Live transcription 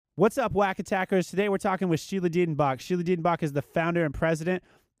What's up, WAC Attackers? Today we're talking with Sheila Dedenbach. Sheila Dedenbach is the founder and president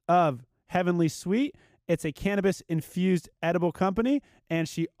of Heavenly Sweet. It's a cannabis-infused edible company, and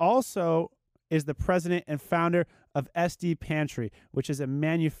she also is the president and founder of SD Pantry, which is a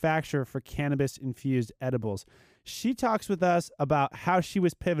manufacturer for cannabis-infused edibles. She talks with us about how she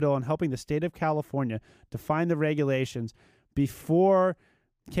was pivotal in helping the state of California define the regulations before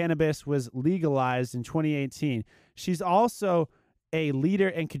cannabis was legalized in 2018. She's also a leader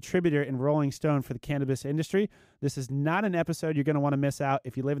and contributor in Rolling Stone for the cannabis industry. This is not an episode you're going to want to miss out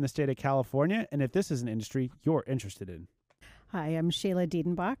if you live in the state of California, and if this is an industry you're interested in. Hi, I'm Sheila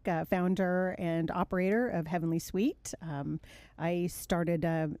Dedenbach, founder and operator of Heavenly Sweet. I started,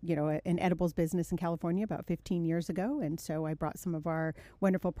 an edibles business in California about 15 years ago, and so I brought some of our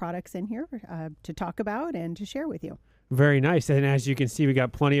wonderful products in here to talk about and to share with you. Very nice. And as you can see, we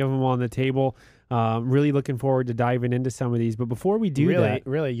got plenty of them on the table. Really looking forward to diving into some of these. But before we do that...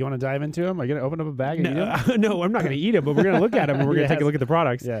 Really? You want to dive into them? Are you going to open up a bag and eat them? No, I'm not going to eat them, but we're going to look at them and we're going to take a look at the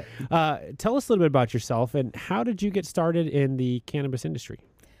products. Yeah. Tell us a little bit about yourself and how did you get started in the cannabis industry?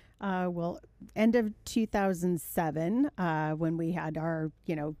 End of 2007, when we had our,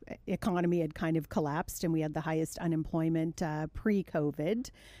 economy had kind of collapsed and we had the highest unemployment pre-COVID.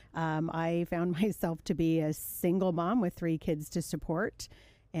 I found myself to be a single mom with 3 kids to support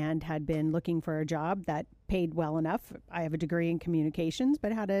and had been looking for a job that paid well enough. I have a degree in communications,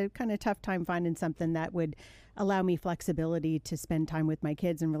 but had a kind of tough time finding something that would allow me flexibility to spend time with my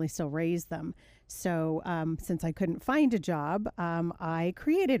kids and really still raise them. So since I couldn't find a job, I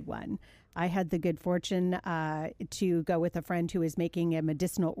created one. I had the good fortune to go with a friend who was making a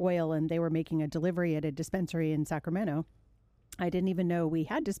medicinal oil, and they were making a delivery at a dispensary in Sacramento. I didn't even know we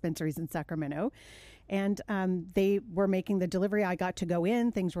had dispensaries in Sacramento. And they were making the delivery. I got to go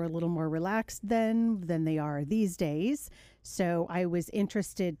in. Things were a little more relaxed then than they are these days. So I was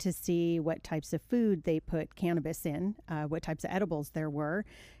interested to see what types of food they put cannabis in, what types of edibles there were.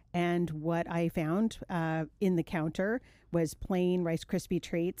 And what I found in the counter was plain Rice Krispie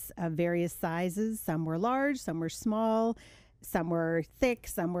treats of various sizes. Some were large, some were small, some were thick,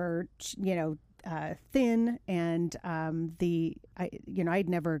 some were, thin. And I'd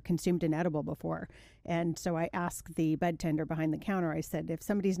never consumed an edible before. And so I asked the bud tender behind the counter, I said, if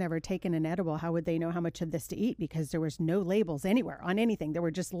somebody's never taken an edible, how would they know how much of this to eat? Because there was no labels anywhere on anything. There were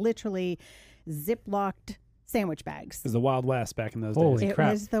just literally Ziplocked sandwich bags. It was the Wild West back in those days. Holy crap.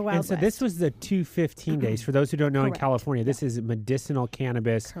 It was the Wild And so West. this was the 215 days. For those who don't know, Correct. in California, this is medicinal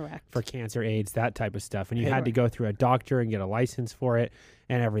cannabis Correct. for cancer, AIDS, that type of stuff. And you had to go through a doctor and get a license for it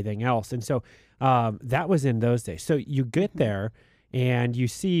and everything else. And so that was in those days. So you get there and you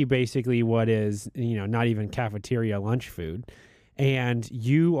see basically what is, not even cafeteria lunch food. And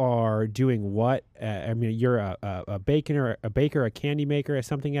you are doing what? You're a baker, a candy maker, or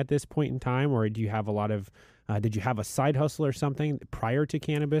something at this point in time, or do you have a lot of? Did you have a side hustle or something prior to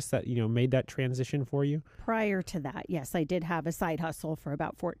cannabis that made that transition for you? Prior to that, yes, I did have a side hustle for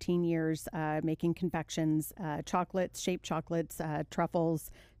about 14 years, making confections, chocolates, shaped chocolates,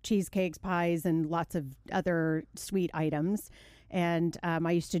 truffles, cheesecakes, pies, and lots of other sweet items. And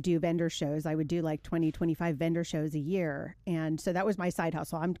I used to do vendor shows. I would do like 20, 25 vendor shows a year. And so that was my side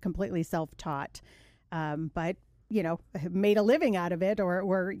hustle. I'm completely self-taught, but, made a living out of it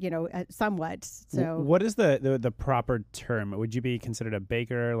or somewhat. So what is the proper term? Would you be considered a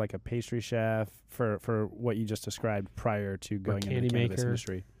baker, like a pastry chef for what you just described prior to going into the cannabis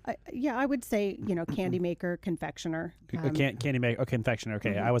industry? I would say, candy maker, confectioner. Candy maker, confectioner.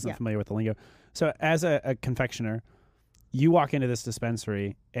 Okay, I wasn't familiar with the lingo. So as a confectioner, you walk into this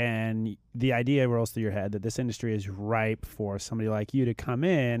dispensary and the idea rolls through your head that this industry is ripe for somebody like you to come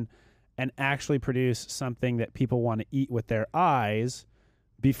in and actually produce something that people want to eat with their eyes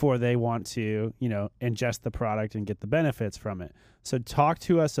before they want to, ingest the product and get the benefits from it. So talk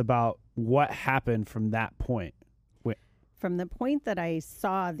to us about what happened from that point. From the point that I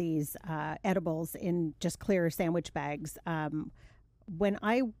saw these edibles in just clear sandwich bags, after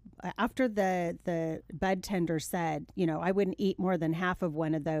the bud tender said, I wouldn't eat more than half of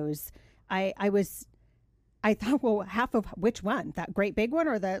one of those, I thought, well, half of which one? That great big one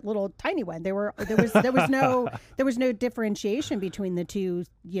or the little tiny one? There was no differentiation between the two,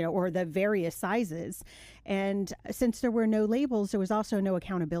 or the various sizes. And since there were no labels, there was also no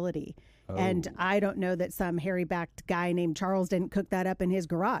accountability. Oh. And I don't know that some hairy-backed guy named Charles didn't cook that up in his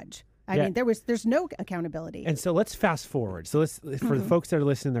garage. I mean, there's no accountability. And so let's fast forward. So for the folks that are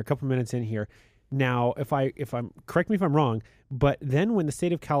listening, they're a couple minutes in here. Now, if I'm correct me if I'm wrong, but then when the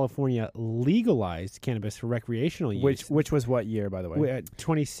state of California legalized cannabis for recreational use, which was what year, by the way?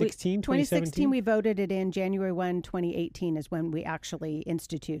 2016, 2016, we voted it in. January 1, 2018 is when we actually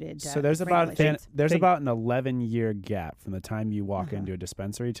instituted. So there's about an 11-year gap from the time you walk into a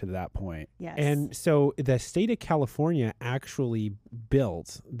dispensary to that point. Yes. And so the state of California actually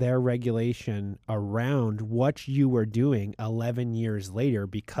built their regulation around what you were doing 11 years later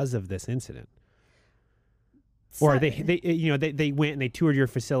because of this incident. Or they went and they toured your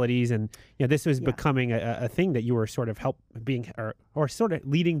facilities, and this was becoming a thing that you were sort of or sort of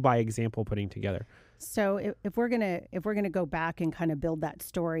leading by example, putting together. So if we're gonna go back and kind of build that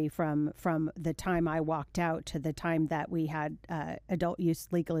story from the time I walked out to the time that we had adult use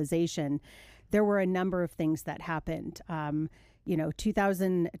legalization, there were a number of things that happened.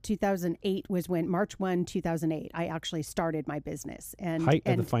 2008 was when March 1, 2008, I actually started my business. Height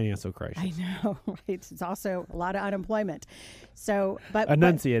of the financial crisis. I know, right? It's also a lot of unemployment. So,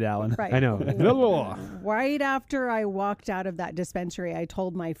 Enunciate, Alan. Right. I know. Right after I walked out of that dispensary, I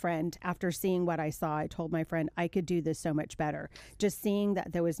told my friend, after seeing what I saw, I told my friend, I could do this so much better. Just seeing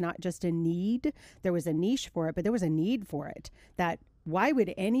that there was not just a need, there was a niche for it, but there was a need for it. That why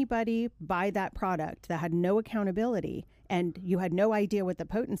would anybody buy that product that had no accountability and you had no idea what the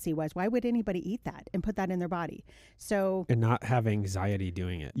potency was? Why would anybody eat that and put that in their body? So and not have anxiety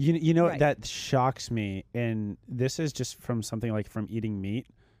doing it. You know, right. That shocks me. And this is just from something like from eating meat.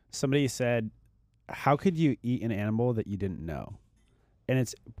 Somebody said, how could you eat an animal that you didn't know? And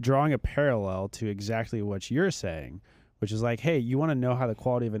it's drawing a parallel to exactly what you're saying, which is like, hey, you want to know how the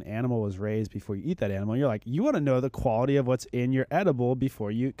quality of an animal was raised before you eat that animal. You're like, you want to know the quality of what's in your edible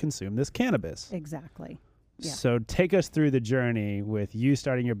before you consume this cannabis. Exactly. Yeah. So take us through the journey with you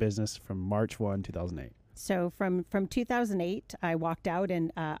starting your business from March 1, 2008. So from 2008, I walked out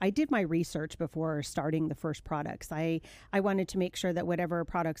and I did my research before starting the first products. I wanted to make sure that whatever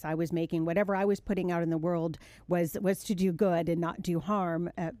products I was making, whatever I was putting out in the world was to do good and not do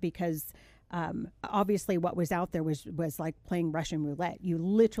harm because obviously what was out there was like playing Russian roulette. You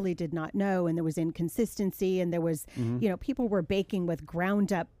literally did not know, and there was inconsistency, and there was, people were baking with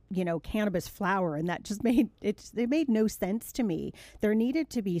ground up, cannabis flour, and that just made it made no sense to me. There needed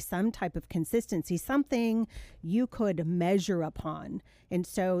to be some type of consistency, something you could measure upon. And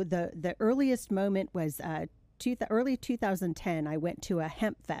so the earliest moment was early 2010, I went to a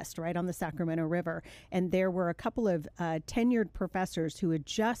hemp fest right on the Sacramento River, and there were a couple of tenured professors who had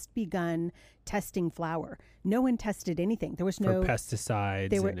just begun testing flour. No one tested anything. There was no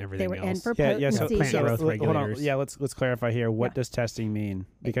pesticides and everything else. And for potency. So plant growth regulators. Hold on. Let's clarify here. What does testing mean?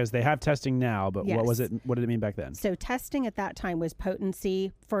 Because they have testing now, but what was it? What did it mean back then? So testing at that time was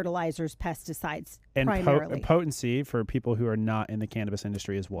potency, fertilizers, pesticides, and primarily. Potency for people who are not in the cannabis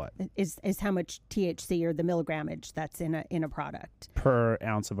industry is what? Is how much THC or the milligrammage that's in a product per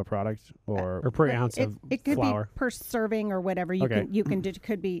ounce of a product, or per ounce of it could flour. be per serving or whatever. You can it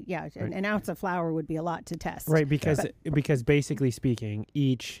could be an ounce of flour would be a lot to test. Right, because basically speaking,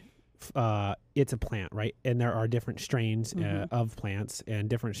 each it's a plant, right? And there are different strains of plants, and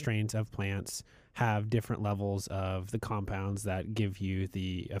different strains of plants have different levels of the compounds that give you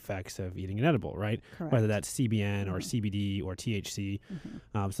the effects of eating an edible, right? Correct. Whether that's CBN or CBD or THC.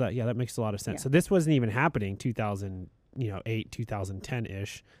 So that makes a lot of sense. Yeah. So this wasn't even happening 2008,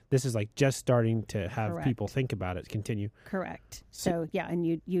 2010-ish. This is like just starting to have people think about it. Continue. Correct. So and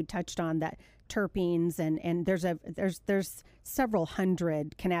you touched on that terpenes and there's several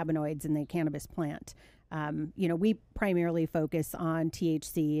hundred cannabinoids in the cannabis plant. We primarily focus on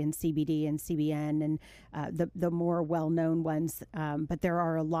THC and CBD and CBN and the more well-known ones, but there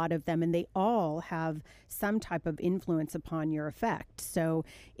are a lot of them, and they all have some type of influence upon your effect. So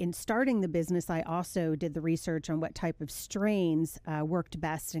in starting the business, I also did the research on what type of strains worked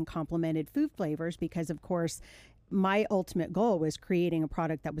best and complemented food flavors, because of course my ultimate goal was creating a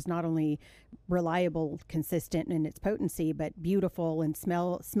product that was not only reliable, consistent in its potency, but beautiful and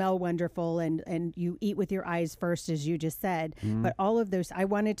smell wonderful, and you eat with your eyes first, as you just said. But all of those, I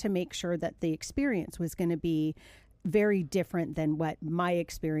wanted to make sure that the experience was going to be very different than what my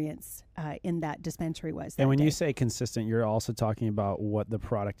experience in that dispensary was. And when you say consistent, you're also talking about what the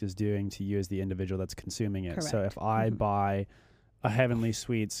product is doing to you as the individual that's consuming it. Correct. So if I buy a Heavenly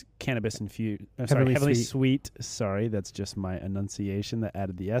Sweets cannabis-infused, Heavenly Sweet. Sorry, that's just my enunciation that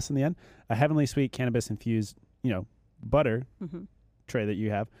added the S in the end. A Heavenly Sweet cannabis-infused, butter tray that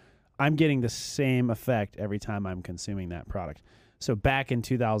you have, I'm getting the same effect every time I'm consuming that product. So back in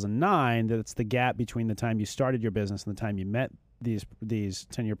 2009, that's the gap between the time you started your business and the time you met these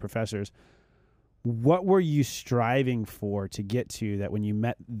tenured professors. what were you striving for to get to that when you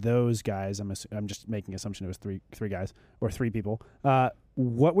met those guys? I'm just making assumption it was three guys or three people.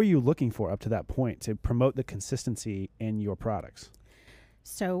 What were you looking for up to that point to promote the consistency in your products?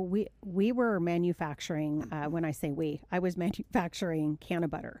 So we were manufacturing, when I say we, I was manufacturing canna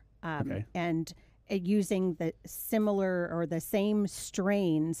butter. And using the similar or the same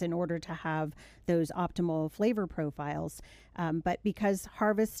strains in order to have those optimal flavor profiles. But because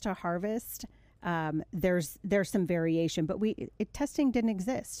harvest to harvest, there's some variation, but testing didn't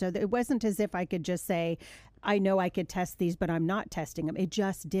exist. So it wasn't as if I could just say, I know I could test these, but I'm not testing them. It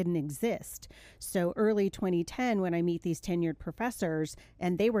just didn't exist. So early 2010, when I meet these tenured professors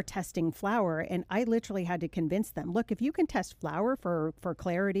and they were testing flour, and I literally had to convince them, look, if you can test flour for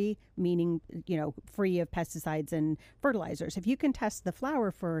clarity, meaning, free of pesticides and fertilizers, if you can test the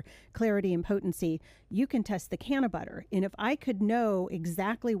flour for clarity and potency, you can test the canna butter. And if I could know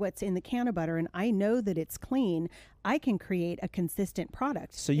exactly what's in the canna butter and I know that it's clean, I can create a consistent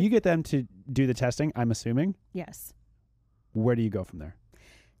product. So you get them to do the testing, I'm assuming? Yes. Where do you go from there?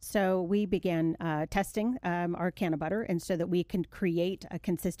 So we began testing our canna butter, and so that we can create a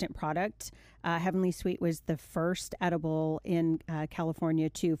consistent product. Heavenly Sweet was the first edible in California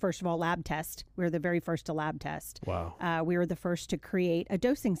to, first of all, lab test. We were the very first to lab test. Wow. We were the first to create a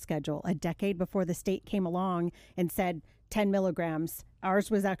dosing schedule a decade before the state came along and said 10 milligrams. Ours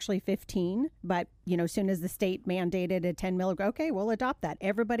was actually 15, but as soon as the state mandated a 10 milligram, okay, we'll adopt that.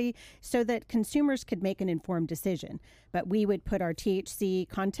 Everybody, so that consumers could make an informed decision. But we would put our THC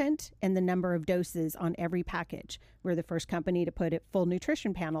content and the number of doses on every package. We're the first company to put a full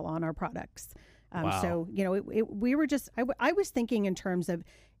nutrition panel on our products. Wow. So, we were just, I was thinking in terms of,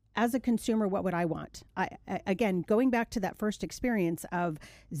 as a consumer, what would I want? Again, going back to that first experience of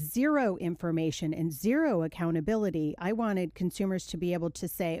zero information and zero accountability, I wanted consumers to be able to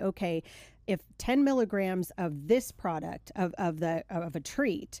say, okay, if 10 milligrams of this product, of a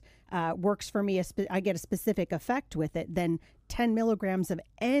treat, works for me, I get a specific effect with it, then 10 milligrams of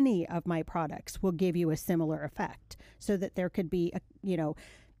any of my products will give you a similar effect, so that there could be,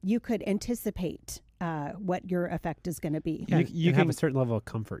 you could anticipate what your effect is going to be. You can have a certain level of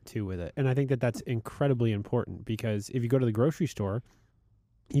comfort too with it. And I think that that's incredibly important, because if you go to the grocery store,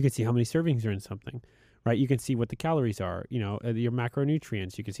 you can see how many servings are in something, right? You can see what the calories are, your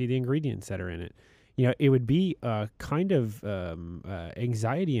macronutrients. You can see the ingredients that are in it. It would be kind of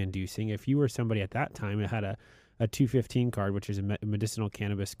anxiety inducing if you were somebody at that time that had a 215 card, which is a medicinal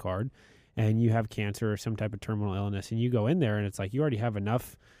cannabis card, and you have cancer or some type of terminal illness, and you go in there and it's like you already have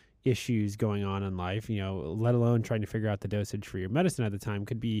enough issues going on in life, let alone trying to figure out the dosage for your medicine at the time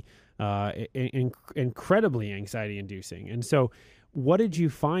could be incredibly anxiety inducing. And so what did you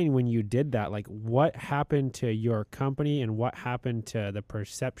find when you did that? Like, what happened to your company and what happened to the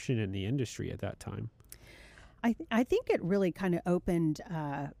perception in the industry at that time? I think it really kind of opened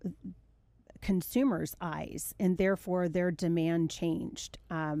consumers' eyes, and therefore their demand changed.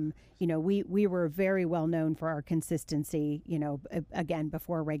 We were very well known for our consistency, again,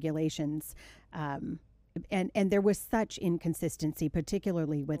 before regulations. And there was such inconsistency,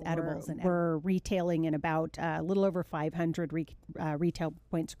 particularly with edibles. And we're retailing in about a little over 500 retail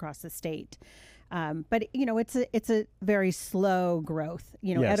points across the state. But it's a very slow growth.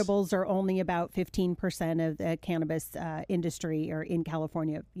 Yes. Edibles are only about 15% of the cannabis industry, or in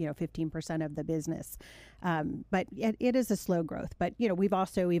California, 15% of the business. But it is a slow growth. But we've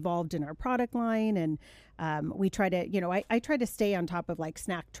also evolved in our product line, and we try to, I try to stay on top of like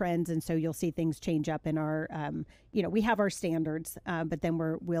snack trends, and so you'll see things change up in our, we have our standards, but then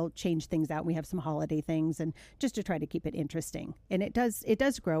we'll change things out. We have some holiday things, and just to try to keep it interesting. And it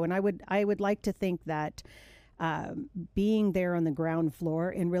does grow. And I would like to think that being there on the ground floor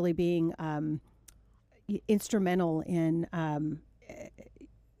and really being instrumental in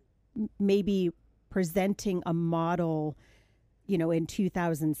maybe presenting a model, in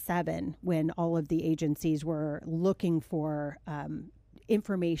 2007, when all of the agencies were looking for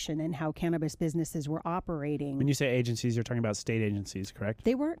information and how cannabis businesses were operating. When you say agencies, you're talking about state agencies, correct?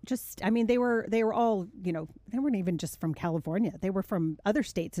 They weren't just, they were all, they weren't even just from California. They were from other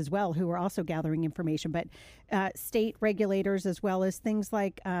states as well, who were also gathering information, but state regulators, as well as things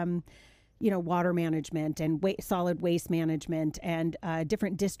like, water management and solid waste management, and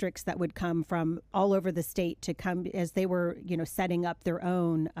different districts that would come from all over the state to come as they were, setting up their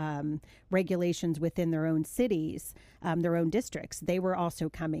own regulations within their own cities, their own districts. They were also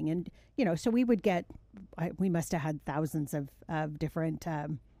coming. And, so we would we must have had thousands of different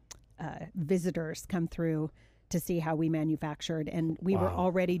visitors come through to see how we manufactured. And we were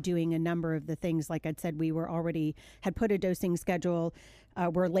already doing a number of the things. Like I'd said, we were had put a dosing schedule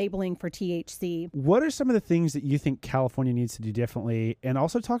We're labeling for THC. What are some of the things that you think California needs to do differently? And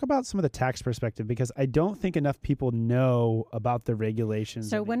also talk about some of the tax perspective, because I don't think enough people know about the regulations.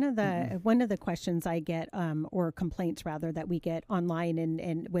 So one of the questions I get, or complaints rather, that we get online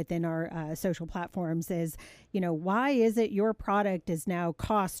and within our social platforms is, why is it your product is now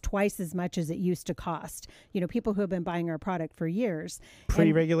cost twice as much as it used to cost? People who have been buying our product for years.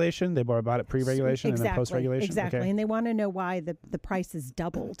 Pre-regulation? They bought it pre-regulation exactly, and then post-regulation? Exactly. Okay. And they want to know why the price is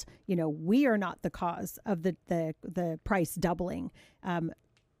doubled. We are not the cause of the price doubling.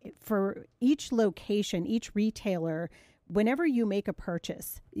 For each location, each retailer, whenever you make a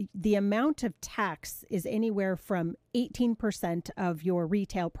purchase, the amount of tax is anywhere from 18% of your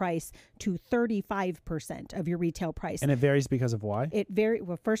retail price to 35% of your retail price. And it varies because of why?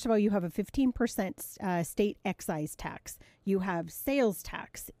 Well, first of all, you have a 15% state excise tax. You have sales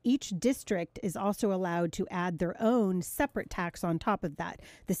tax. Each district is also allowed to add their own separate tax on top of that.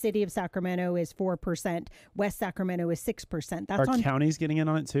 The city of Sacramento is 4%. West Sacramento is 6%. Are counties getting in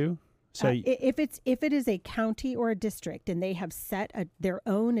on it too? So if it is a county or a district and they have set their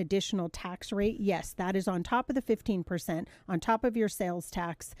own additional tax rate, yes, that is on top of the 15%, on top of your sales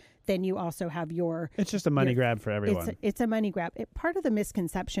tax. Then you also have It's just a money grab for everyone. It's a money grab. Part of the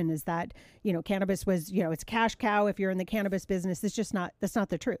misconception is that cannabis was it's a cash cow. If you're in the cannabis business, that's not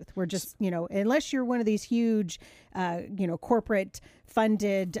the truth. We're just unless you're one of these huge corporate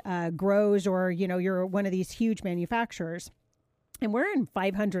funded grows, or you're one of these huge manufacturers. And we're in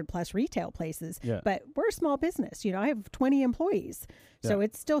 500 plus retail places, but we're a small business. I have 20 employees, so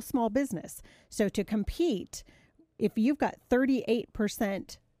it's still small business. So to compete, if you've got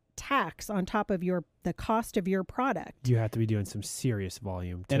 38% tax on top of the cost of your product, you have to be doing some serious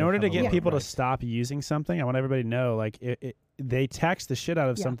volume. In order to get people to stop using something, I want everybody to know, they tax the shit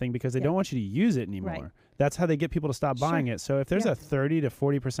out of something because they don't want you to use it anymore. Right. That's how they get people to stop buying it. So if there's a 30 to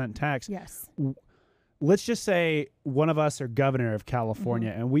 40% tax, let's just say one of us are governor of California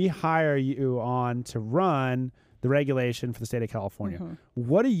and we hire you on to run the regulation for the state of California.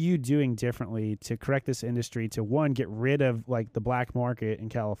 What are you doing differently to correct this industry to, one, get rid of the black market in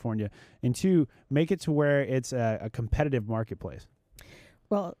California, and two, make it to where it's a competitive marketplace?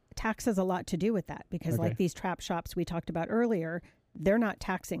 Well, tax has a lot to do with that because like these trap shops we talked about earlier, they're not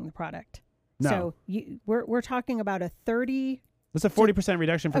taxing the product. No. So we're talking about a 30... It's a 40%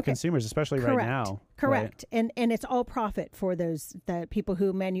 reduction for consumers, especially right now. Correct. Right? And it's all profit for the people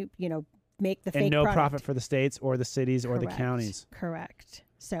who make the fake and no product. profit for the states or the cities or the counties. Correct.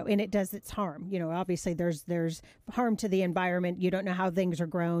 So, and it does its harm. Obviously there's harm to the environment. You don't know how things are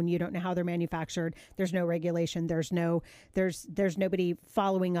grown. You don't know how they're manufactured. There's no regulation. There's nobody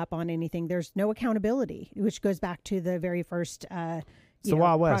following up on anything. There's no accountability, which goes back to the very first it's the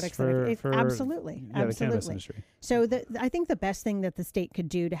Wild West for absolutely. The cannabis industry. So I think the best thing that the state could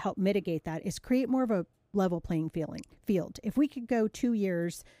do to help mitigate that is create more of a level playing field. If we could go 2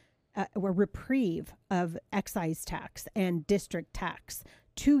 years, a reprieve of excise tax and district tax,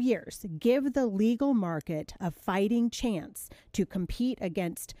 2 years, give the legal market a fighting chance to compete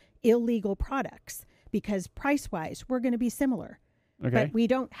against illegal products, because price-wise, we're going to be similar. Okay. But we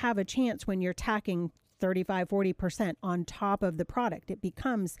don't have a chance when you're tacking 35-40% on top of the product. It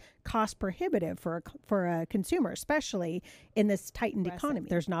becomes cost prohibitive for a consumer, especially in this tightened economy.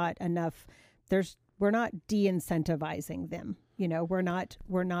 There's not enough. We're not de-incentivizing them. We're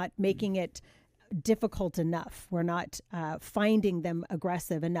not making it difficult enough. We're not finding them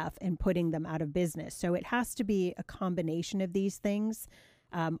aggressive enough and putting them out of business. So it has to be a combination of these things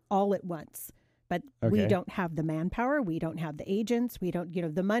all at once. But we don't have the manpower. We don't have the agents. We don't,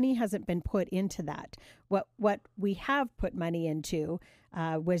 the money hasn't been put into that. What we have put money into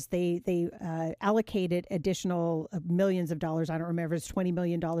was they allocated additional millions of dollars. I don't remember, it's $20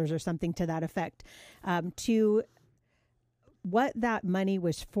 million or something to that effect. To what that money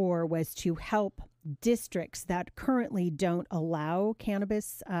was for was to help districts that currently don't allow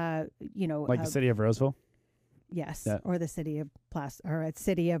cannabis. Like the city of Roseville. Yes, or the city of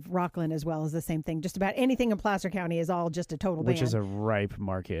city of Rockland as well is the same thing. Just about anything in Placer County is all just a total ban. Which is a ripe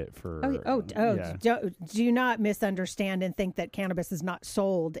market for... Do not misunderstand and think that cannabis is not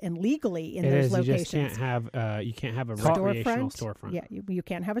sold and legally in those locations. You can't have a recreational storefront. Yeah, you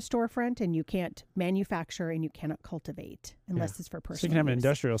can't have a storefront, and you can't manufacture, and you cannot cultivate unless it's for personal use. So you can have an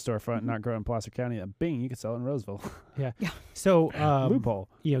industrial storefront and not grow in Placer County. Bing, you can sell it in Roseville. Yeah. So loophole.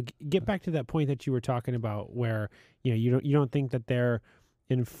 Get back to that point that you were talking about where you don't think that they're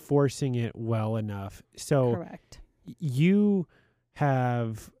enforcing it well enough. So correct. You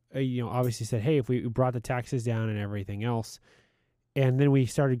have obviously said, hey, if we brought the taxes down and everything else, and then we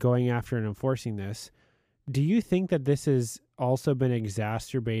started going after and enforcing this, do you think that this is also been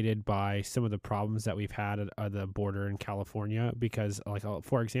exacerbated by some of the problems that we've had at the border in California? Because, like,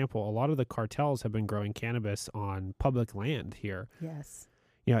 for example, a lot of the cartels have been growing cannabis on public land here. Yes.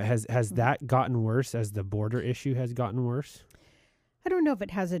 You know, has that gotten worse as the border issue has gotten worse? I don't know if it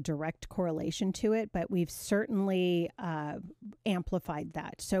has a direct correlation to it, but we've certainly amplified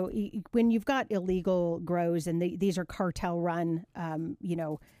that. So when you've got illegal grows and these are cartel-run,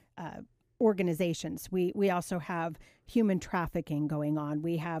 organizations, we also have human trafficking going on.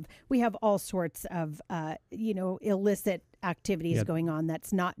 We have all sorts of illicit activities going on.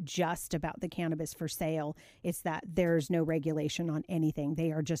 That's not just about the cannabis for sale. It's that there's no regulation on anything.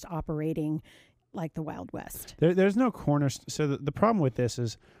 They are just operating like the Wild West. There's no corner. So the problem with this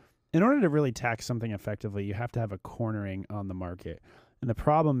is, in order to really tax something effectively, you have to have a cornering on the market. And the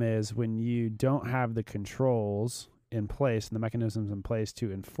problem is when you don't have the controls in place and the mechanisms in place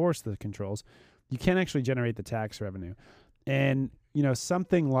to enforce the controls, you can't actually generate the tax revenue. And,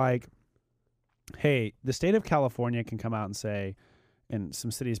 something like, hey, the state of California can come out and say, and some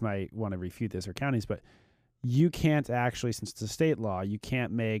cities might want to refute this, or counties, but you can't actually, since it's a state law, you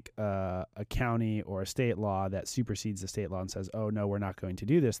can't make a county or a state law that supersedes the state law and says, oh, no, we're not going to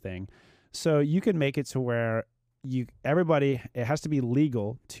do this thing. So you can make it to where it has to be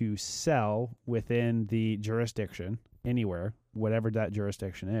legal to sell within the jurisdiction anywhere, whatever that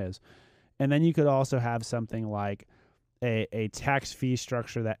jurisdiction is. And then you could also have something like a tax fee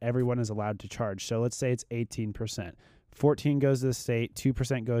structure that everyone is allowed to charge. So let's say it's 18%. 14 goes to the state,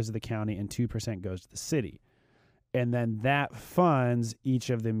 2% goes to the county, and 2% goes to the city. And then that funds each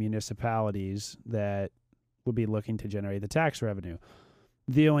of the municipalities that would be looking to generate the tax revenue.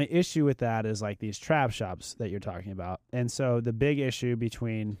 The only issue with that is like these trap shops that you're talking about. And so the big issue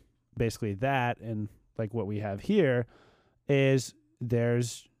between basically that and like what we have here is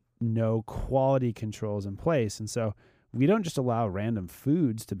there's no quality controls in place. And so we don't just allow random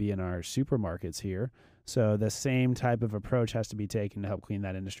foods to be in our supermarkets here. So the same type of approach has to be taken to help clean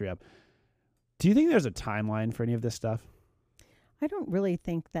that industry up. Do you think there's a timeline for any of this stuff? I don't really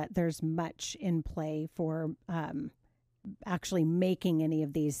think that there's much in play for actually making any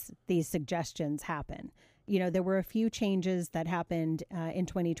of these suggestions happen. There were a few changes that happened in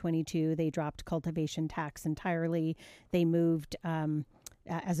 2022. They dropped cultivation tax entirely. They moved,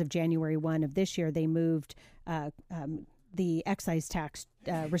 as of January 1 of this year, they moved the excise tax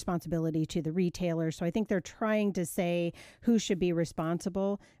responsibility to the retailer. So I think they're trying to say who should be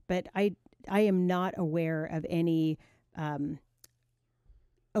responsible, but I am not aware of any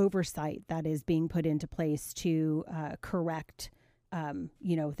oversight that is being put into place to correct,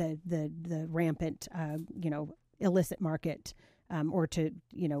 the rampant, illicit market, or to,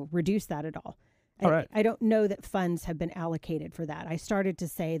 reduce that at all. All right. I don't know that funds have been allocated for that. I started to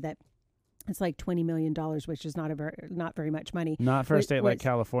say that it's like $20 million, which is not very much money. Not for a state like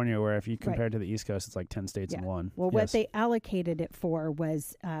California, where if you compare to the East Coast, it's like 10 states in one. Well, what they allocated it for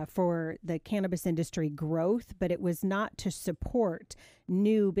was for the cannabis industry growth, but it was not to support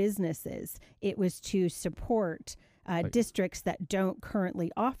new businesses. It was to support districts that don't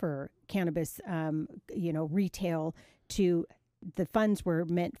currently offer cannabis, retail to. The funds were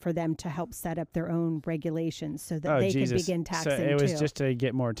meant for them to help set up their own regulations so that they could begin taxing. So it was just to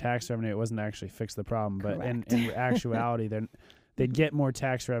get more tax revenue. It wasn't to actually fix the problem. But in actuality, they'd get more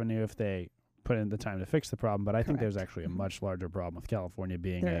tax revenue if they put in the time to fix the problem. But I think there's actually a much larger problem with California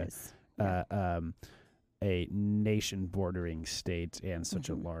being a nation bordering state and such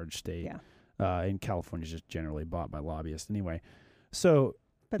a large state. Yeah. And California's just generally bought by lobbyists anyway. So.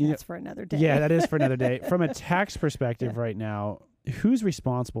 But that's for another day. Yeah, that is for another day. From a tax perspective right now, who's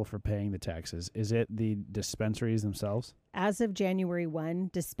responsible for paying the taxes? Is it the dispensaries themselves? As of January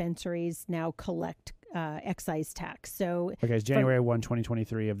 1, dispensaries now collect excise tax. So it's January 1,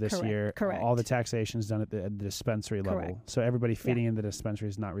 2023 of this year. Correct. All the taxation is done at the dispensary level. So everybody feeding in the dispensary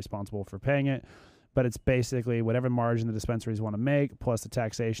is not responsible for paying it. But it's basically whatever margin the dispensaries want to make, plus the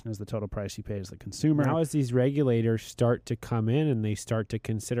taxation is the total price you pay as the consumer. Now as these regulators start to come in and they start to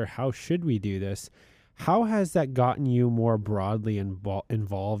consider how should we do this, how has that gotten you more broadly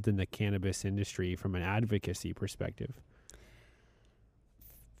involved in the cannabis industry from an advocacy perspective?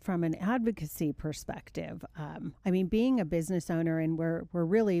 From an advocacy perspective, being a business owner, and we're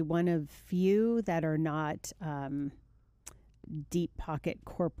really one of few that are not deep pocket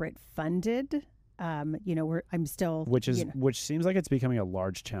corporate funded. I'm still, which seems like it's becoming a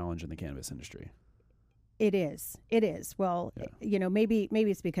large challenge in the cannabis industry. It is. Well, maybe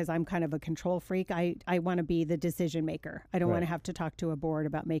it's because I'm kind of a control freak. I want to be the decision maker. I don't want to have to talk to a board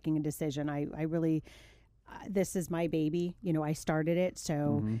about making a decision. I really, this is my baby. I started it.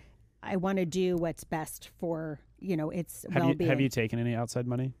 So I want to do what's best for, its Have well-being. you taken any outside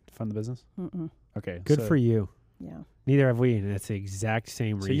money to fund the business? Mm-mm. Okay. Good for you. Yeah. Neither have we, and it's the exact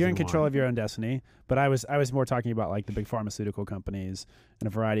same reason. So you're in control why. of your own destiny, but I was more talking about like the big pharmaceutical companies and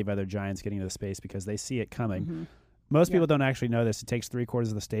a variety of other giants getting into the space because they see it coming. Mm-hmm. Most people don't actually know this. It takes 3/4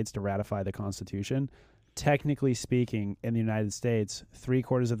 of the states to ratify the Constitution. Technically speaking, in the United States,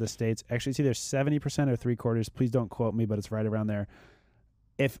 3/4 of the states, actually it's either 70% or 3/4. Please don't quote me, but it's right around there.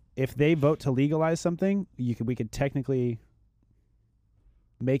 If they vote to legalize something, we could technically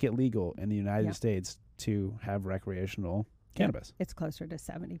make it legal in the United States to have recreational cannabis. It's closer to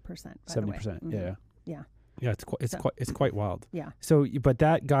 70%. 70%. Yeah. Yeah, it's quite wild. Yeah. So, but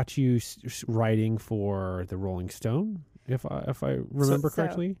that got you writing for the Rolling Stone, if I remember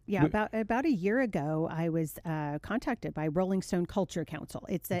correctly. Yeah, about a year ago, I was contacted by Rolling Stone Culture Council.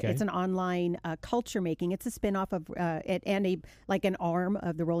 It's an online culture making. It's a spinoff of an arm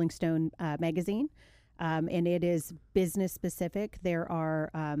of the Rolling Stone magazine. And it is business specific. There are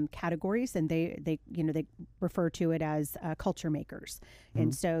categories, and they refer to it as culture makers. Mm-hmm.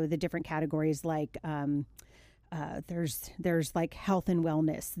 And so the different categories, like there's like health and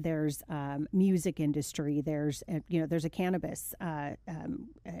wellness. There's music industry. There's a cannabis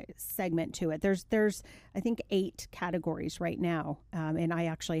segment to it. There's I think 8 categories right now, and I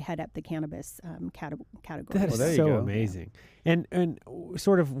actually head up the cannabis category. That is so amazing. And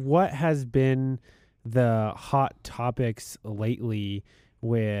sort of what has been the hot topics lately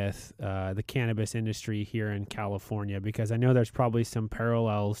with the cannabis industry here in California, because I know there's probably some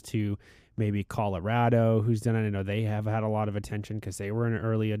parallels to maybe Colorado, who's done it. I know they have had a lot of attention because they were an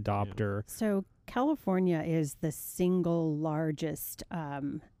early adopter. Yeah. So California is the single largest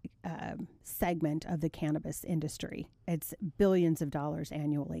segment of the cannabis industry. It's billions of dollars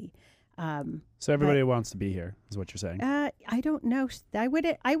annually. So everybody wants to be here, is what you're saying? I don't know. I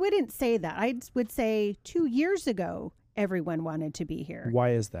wouldn't say that. I would say 2 years ago, everyone wanted to be here.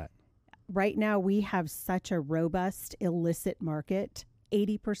 Why is that? Right now, we have such a robust illicit market.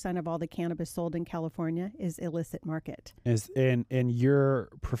 80% of all the cannabis sold in California is illicit market. Is in your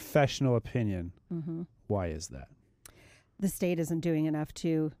professional opinion, why is that? The state isn't doing enough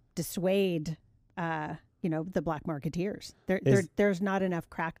to dissuade the black marketeers. There's not enough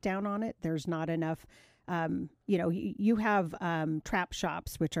crackdown on it. There's not enough, you have trap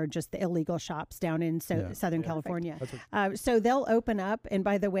shops, which are just the illegal shops down in Southern California. So they'll open up, and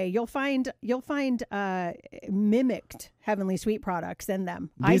by the way, you'll find mimicked Heavenly Sweet products in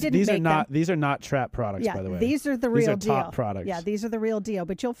them. These are not trap products, by the way. These are the real deal. Top products. Yeah, these are the real deal.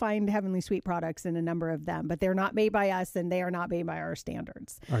 But you'll find Heavenly Sweet products in a number of them, but they're not made by us, and they are not made by our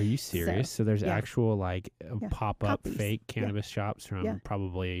standards. Are you serious? So there's actual pop-up copies. Fake cannabis shops from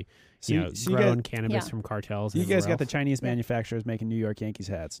probably So grown cannabis from cartels. You guys got the Chinese manufacturers making New York Yankees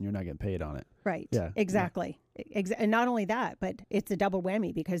hats, and you're not getting paid on it. Right. Yeah. Exactly. And not only that, but it's a double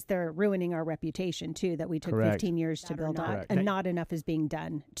whammy because they're ruining our reputation too, that we took 15 years to build up, and not enough is being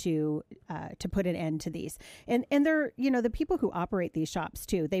done to put an end to these. And they're, the people who operate these shops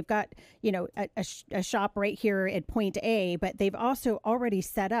too, they've got, a shop right here at point A, but they've also already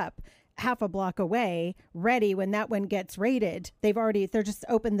set up half a block away, ready when that one gets raided. They're just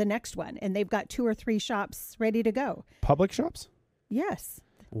opened the next one, and they've got 2 or 3 shops ready to go. Public shops? Yes.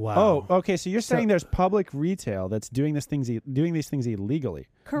 Wow. Oh, okay. So you're saying there's public retail that's doing these things illegally.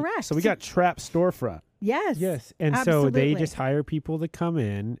 Correct. So we got trap storefront. Yes. And absolutely. so they just hire people to come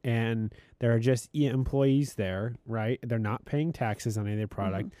in, and there are just employees there, right? They're not paying taxes on any of their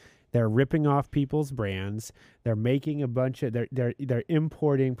product. Mm-hmm. They're ripping off people's brands. They're making a bunch of they're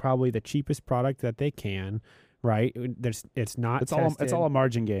importing probably the cheapest product that they can, right? It's all a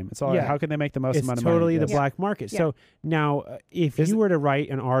margin game. It's all how can they make the most amount of money? It's totally the black market. Yeah. So now, if you were to write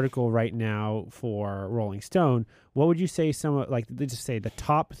an article right now for Rolling Stone, what would you say let's just say the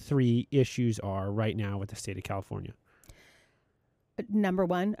top 3 issues are right now with the state of California? Number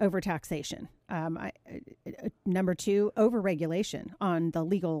 1, overtaxation. Number 2, overregulation on the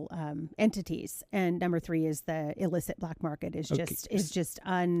legal entities, and number 3 is the illicit black market is just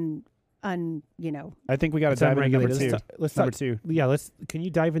I think we got to dive into number 2. Number 2. Yeah, can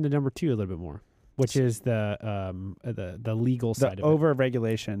you dive into number 2 a little bit more? Which is the legal side of it.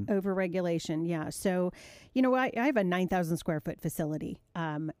 Overregulation. Overregulation, yeah. So, I have a 9,000 square foot facility,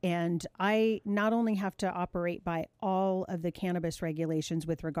 and I not only have to operate by all of the cannabis regulations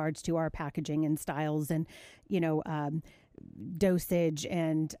with regards to our packaging and styles and, dosage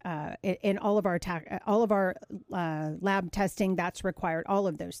and in all of our lab testing that's required, all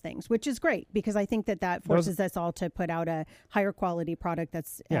of those things, which is great because I think that forces us all to put out a higher quality product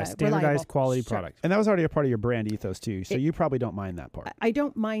that's standardized reliable. quality product. And that was already a part of your brand ethos too, so you probably don't mind that part. I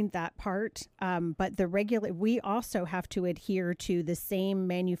don't mind that part, but we also have to adhere to the same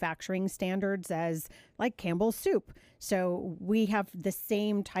manufacturing standards as like Campbell's soup. So we have the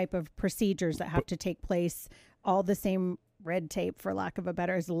same type of procedures that have to take place, all the same red tape, for lack of a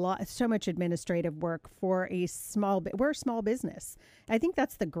better, is so much administrative work for we're a small business. I think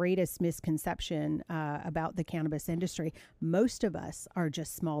that's the greatest misconception about the cannabis industry. Most of us are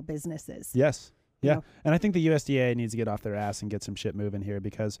just small businesses. Yes. Yeah. You know? And I think the USDA needs to get off their ass and get some shit moving here,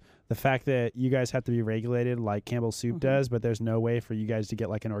 because the fact that you guys have to be regulated like Campbell's Soup does, but there's no way for you guys to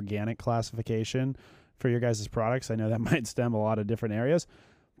get like an organic classification for your guys' products. I know that might stem a lot of different areas,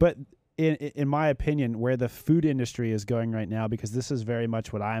 but in my opinion, where the food industry is going right now, because this is very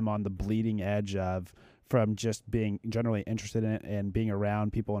much what I'm on the bleeding edge of, from just being generally interested in it and being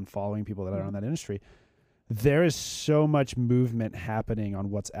around people and following people that are in that industry, there is so much movement happening on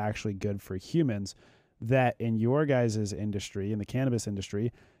what's actually good for humans that in your guys' industry, in the cannabis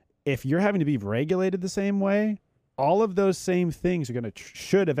industry, if you're having to be regulated the same way, all of those same things are going to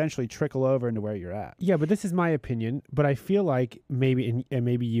should eventually trickle over into where you're at. Yeah, but this is my opinion. But I feel like maybe, and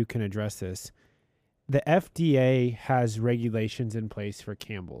maybe you can address this. The FDA has regulations in place for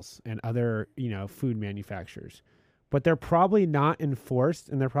Campbell's and other, food manufacturers, but they're probably not enforced,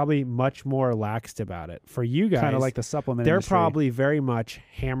 and they're probably much more laxed about it. For you guys, kind of like the supplement they're industry. Probably very much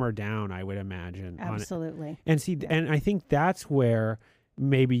hammered down, I would imagine. Absolutely. On it. And see, and I think that's where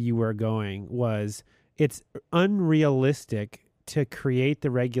maybe you were going was. It's unrealistic to create the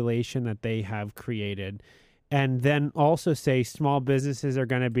regulation that they have created and then also say small businesses are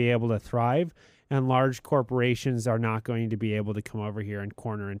going to be able to thrive and large corporations are not going to be able to come over here and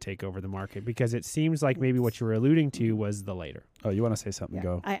corner and take over the market, because it seems like maybe what you were alluding to was the later. Oh, you want to say something? Yeah.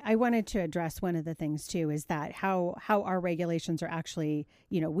 Go. I wanted to address one of the things too, is that how our regulations are actually,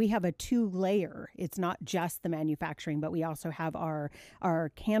 we have a 2-layer. It's not just the manufacturing, but we also have our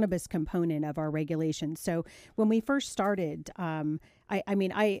cannabis component of our regulations. So when we first started, I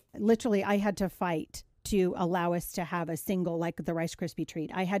had to fight to allow us to have a single, like the Rice Krispie treat.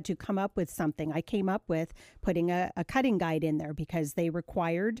 I had to come up with something. I came up with putting a cutting guide in there because they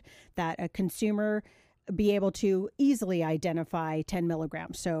required that a consumer be able to easily identify 10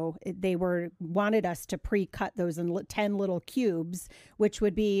 milligrams. So they wanted us to pre-cut those in 10 little cubes, which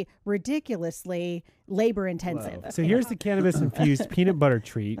would be ridiculously labor intensive. So here's the cannabis-infused peanut butter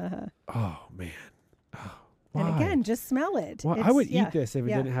treat. Oh, man. Oh, why? And again, just smell it. Well, I would eat this if it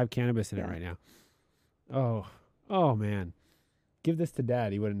didn't have cannabis in it right now. Oh, man. Give this to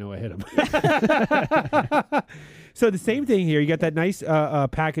Dad. He wouldn't know I hit him. So the same thing here. You got that nice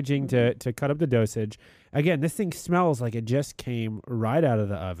packaging to cut up the dosage. Again, this thing smells like it just came right out of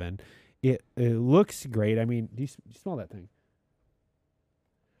the oven. It looks great. I mean, do you smell that thing?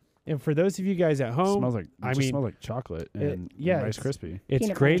 And for those of you guys at home, smells like chocolate and Rice Krispie. It's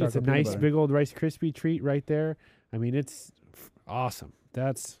Peanut great. butter. It's a nice big old Rice Krispie treat right there. I mean, it's awesome.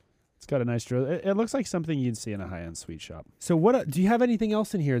 It's got a nice drill. It looks like something you'd see in a high-end sweet shop. So what do you have anything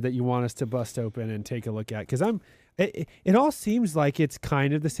else in here that you want us to bust open and take a look at? Because it all seems like it's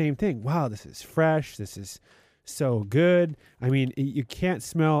kind of the same thing. Wow, this is fresh. This is so good. I mean, you can't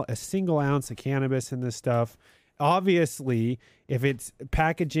smell a single ounce of cannabis in this stuff. Obviously, if it's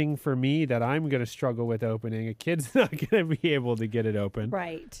packaging for me that I'm going to struggle with opening, a kid's not going to be able to get it open.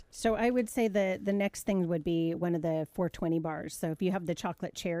 Right. So I would say the next thing would be one of the 420 bars. So if you have the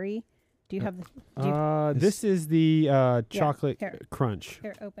chocolate cherry, do you have the... this is the chocolate crunch.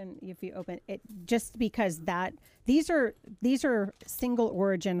 Here, open. If you open it, just because these are single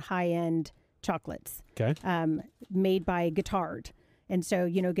origin high-end chocolates. Okay. Made by Guittard. And so,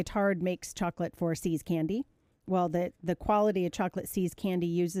 Guittard makes chocolate for See's Candy. Well, the quality of chocolate See's Candy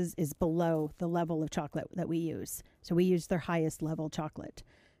uses is below the level of chocolate that we use. So we use their highest level chocolate.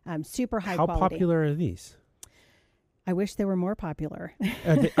 Super high quality. How popular are these? I wish they were more popular.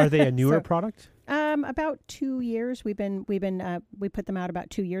 Are they a newer product? About 2 years. We put them out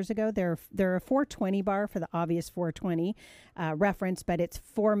about 2 years ago. They're a 420 bar for the obvious 420 reference, but it's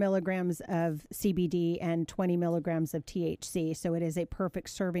 4 milligrams of CBD and 20 milligrams of THC. So it is a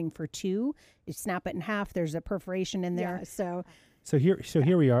perfect serving for 2. You snap it in half. There's a perforation in there. Yeah, so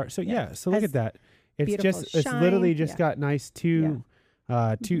here we are. So so look at that. It's literally just got nice two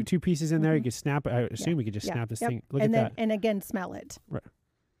pieces in there. You could snap it. I assume we could just snap this thing. Look at that. And again, smell it.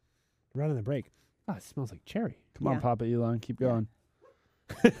 Right on the break. Oh, it smells like cherry. Come on, Papa Elon. Keep going.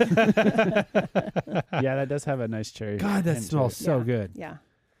 Yeah, that does have a nice cherry. God, that hint to smells it. so Yeah. good. Yeah.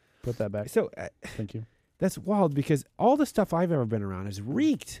 Put that back. So Thank you. that's wild because all the stuff I've ever been around is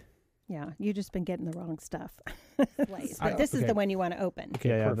reeked. Yeah. You just been getting the wrong stuff. Glaze. But this is okay. the one you want to open. Okay,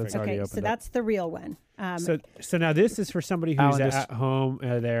 Yeah, perfect. that's already Okay, opened so up. that's the real one. So now this is for somebody who's Alan, at just- home.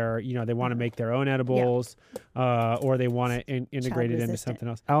 They're they want to make their own edibles, or they want to integrate it into resistant. something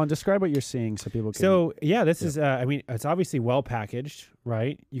else. Alan, describe what you're seeing so people can. So yeah, this is. I mean, it's obviously well packaged,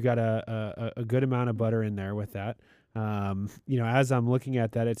 right? You got a good amount of butter in there with that. As I'm looking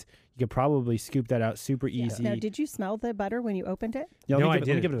at that, you could probably scoop that out super easy. Now, did you smell the butter when you opened it? Yeah, let No, me I give it- let me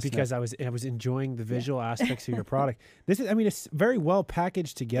didn't give it a because sniff. I was enjoying the visual aspects of your product. This is, I mean, it's very well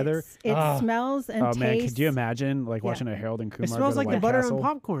packaged together. It smells and Oh tastes. man, could you imagine Yeah. watching a Harold and Kumar? It smells go like to the White butter Castle? on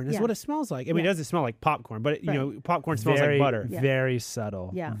popcorn. Is Yeah. what it smells like. I mean, it Yeah. doesn't smell like popcorn, but Right. popcorn smells Very, like butter. Yeah. Very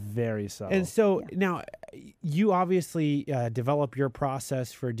subtle. Yeah. Very subtle. And so Yeah. now, you obviously develop your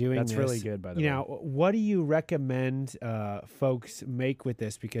process for doing That's this. really good, by the way. Now, what do you recommend folks make with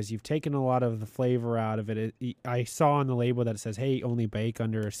this? Because you've taken a lot of the flavor out of it. I saw on the label that it says, "Hey, only bake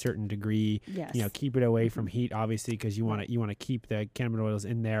under a certain degree. Yes. Keep it away from heat, obviously, because you want to keep the cannabinoid oils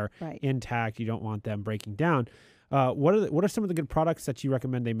in there Right. intact. You don't want them breaking down." What are some of the good products that you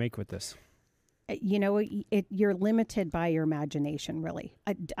recommend they make with this? You're limited by your imagination, really.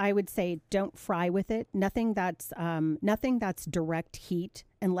 I would say don't fry with it. Nothing that's direct heat,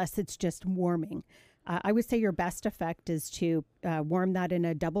 unless it's just warming. I would say your best effect is to warm that in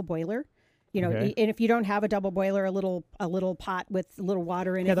a double boiler. Okay. And if you don't have a double boiler, a little pot with a little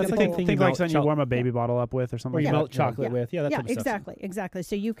water in Yeah, it. that's in a the bowl. thing Think you like melt something you warm a baby bottle up with or something. Or you like melt that. chocolate Yeah. with. Yeah, that Yeah, type of stuff. exactly.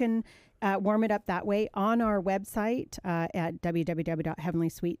 So you can warm it up that way. On our website at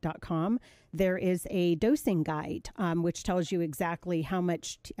www.heavenlysweet.com, there is a dosing guide, which tells you exactly how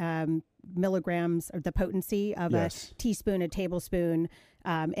much milligrams or the potency of Yes. a teaspoon, a tablespoon.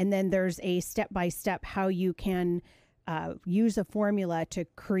 And then there's a step-by-step how you can use a formula to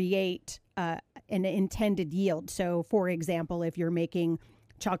create an intended yield. So, for example, if you're making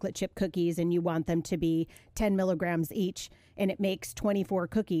chocolate chip cookies and you want them to be 10 milligrams each and it makes 24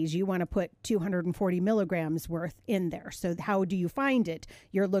 cookies, you want to put 240 milligrams worth in there. So how do you find it?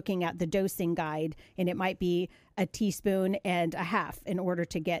 You're looking at the dosing guide, and it might be a teaspoon and a half in order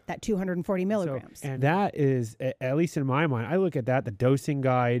to get that 240 milligrams. And that is, at least in my mind, I look at that, the dosing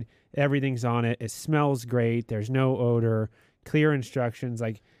guide, everything's on it. It smells great. There's no odor, clear instructions.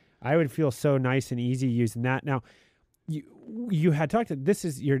 Like, I would feel so nice and easy using that. Now, you had talked that this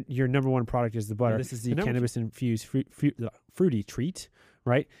is your number one product is the butter. This is the cannabis-infused fruity treat,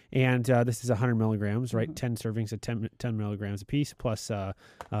 right? And this is 100 milligrams, right? 10 servings of 10 milligrams a piece, plus a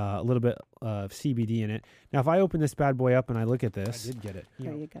little bit of CBD in it. Now, if I open this bad boy up and I look at this, I did get it.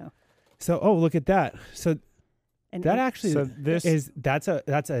 There you go. So, look at that. So And that actually So this that's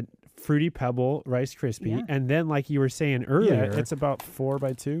a Fruity Pebble Rice Krispie, Yeah. and then like you were saying earlier, Yeah, it's about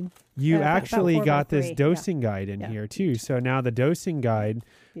 4x2. you about actually 4 by got this 3, dosing guide in Yeah. here too. So now the dosing guide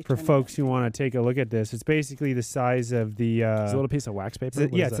you for turn it folks who want to take a look at this, it's basically the size of the. It's a little piece of wax paper.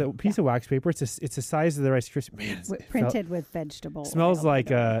 it's a piece of wax paper. It's the size of the Rice Krispie. Man, printed with vegetable smells oil. like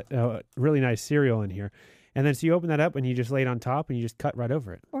a really nice cereal in here. And then so you open that up and you just lay it on top and you just cut right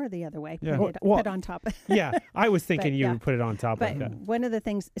over it. Or the other way. Yeah. Put Well, it on top. Yeah, I was thinking But, you yeah. would put it on top But like that. one of the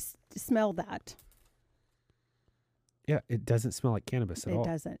things, smell that. Yeah, it doesn't smell like cannabis at It all.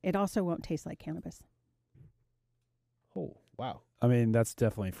 doesn't. It also won't taste like cannabis. Oh, wow. I mean, that's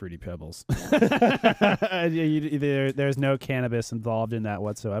definitely Fruity Pebbles. There's no cannabis involved in that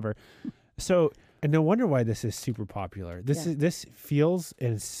whatsoever. So, And no wonder why this is super popular. This feels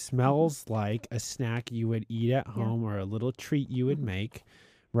and smells like a snack you would eat at home or a little treat you would make,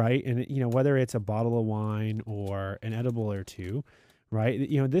 right? And whether it's a bottle of wine or an edible or two, right?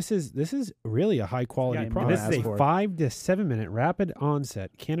 This is really a high quality Yeah, product. I'm This is gonna a ask for it. 5 to 7 minute rapid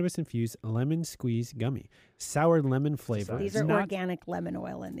onset cannabis infused lemon squeeze gummy, sour lemon flavor. These It's are not- organic lemon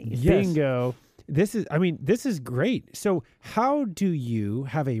oil in these. Yes. bingo. This is great. So how do you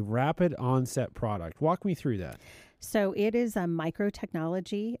have a rapid onset product? Walk me through that. So it is a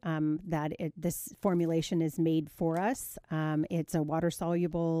microtechnology this formulation is made for us. It's a water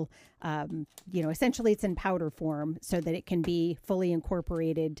soluble, essentially it's in powder form so that it can be fully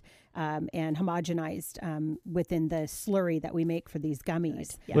incorporated and homogenized within the slurry that we make for these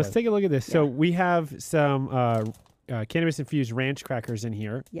gummies. Yeah. Let's take a look at this. So Yeah. we have some cannabis-infused ranch crackers in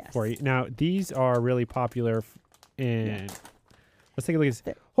here Yes. for you. Now, these are really popular. Let's take a look at this.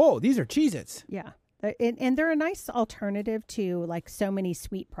 The- Oh, these are Cheez-Its. Yeah. And they're a nice alternative to like so many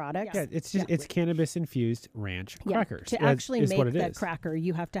sweet products. Yeah, it's just it's cannabis infused ranch crackers. To actually make that cracker,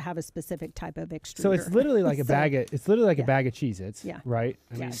 you have to have a specific type of extruder. So it's literally like a bag of a bag of Cheez-Its, right?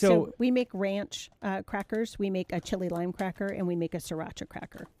 I mean, so we make ranch crackers, we make a chili lime cracker, and we make a sriracha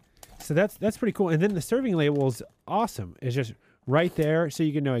cracker. So that's pretty cool. And then the serving label's awesome. It's just right there, so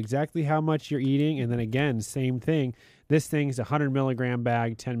you can know exactly how much you're eating. And then again, same thing. This thing's a 100 milligram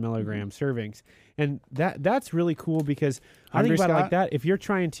bag, 10 milligram servings, and that's really cool because I think about it like that. If you're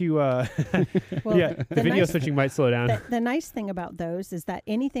trying to, the video switching might slow down. The nice thing about those is that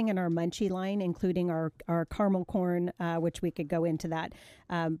anything in our munchie line, including our caramel corn, which we could go into that,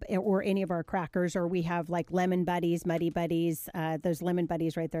 or any of our crackers, or we have like lemon buddies, muddy buddies, those lemon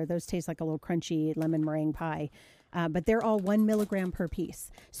buddies right there. Those taste like a little crunchy lemon meringue pie. But they're all 1 milligram per piece.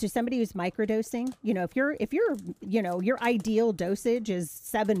 So somebody who's microdosing, if you're, your ideal dosage is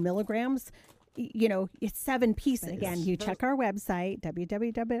 7 milligrams, it's 7 pieces. But again, you check our website,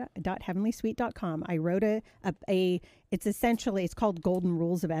 www.heavenlysweet.com. I wrote it's called Golden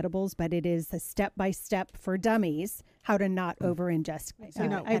Rules of Edibles, but it is a step-by-step for dummies, how to not over-ingest.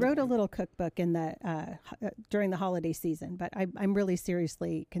 I wrote a little cookbook in the during the holiday season, but I'm really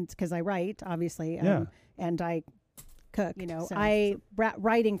seriously, because I write, obviously, and I cook.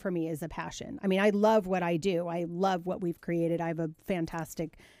 Writing for me is a passion. I mean, I love what I do. I love what we've created. I have a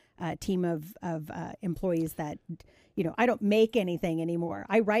fantastic team of employees that, I don't make anything anymore.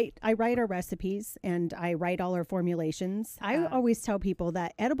 I write our recipes and I write all our formulations. I always tell people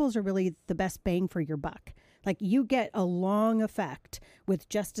that edibles are really the best bang for your buck. Like you get a long effect with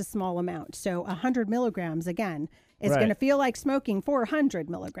just a small amount. So 100 milligrams, again, is going to feel like smoking 400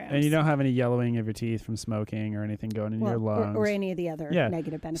 milligrams. And you don't have any yellowing of your teeth from smoking or anything going in your lungs. Or any of the other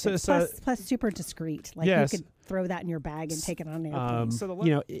negative benefits. Plus super discreet. Like you could throw that in your bag and take it on an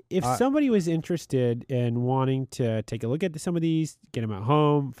airplane. If somebody was interested in wanting to take a look at some of these, get them at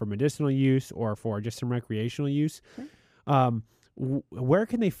home for medicinal use or for just some recreational use, where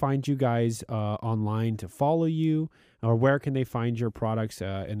can they find you guys online to follow you, or where can they find your products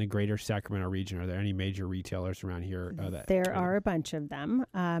in the greater Sacramento region? Are there any major retailers around here? There are a bunch of them.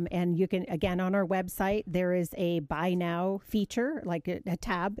 And you can, again, on our website, there is a buy now feature, like a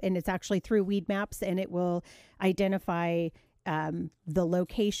tab, and it's actually through Weed Maps, and it will identify the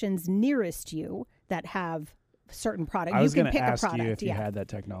locations nearest you that have certain product. I was going to ask you if you had that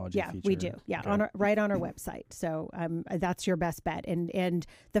technology feature. Yeah, we do. Yeah, okay. Right on our website. So that's your best bet. And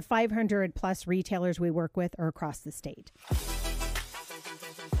the 500 plus retailers we work with are across the state.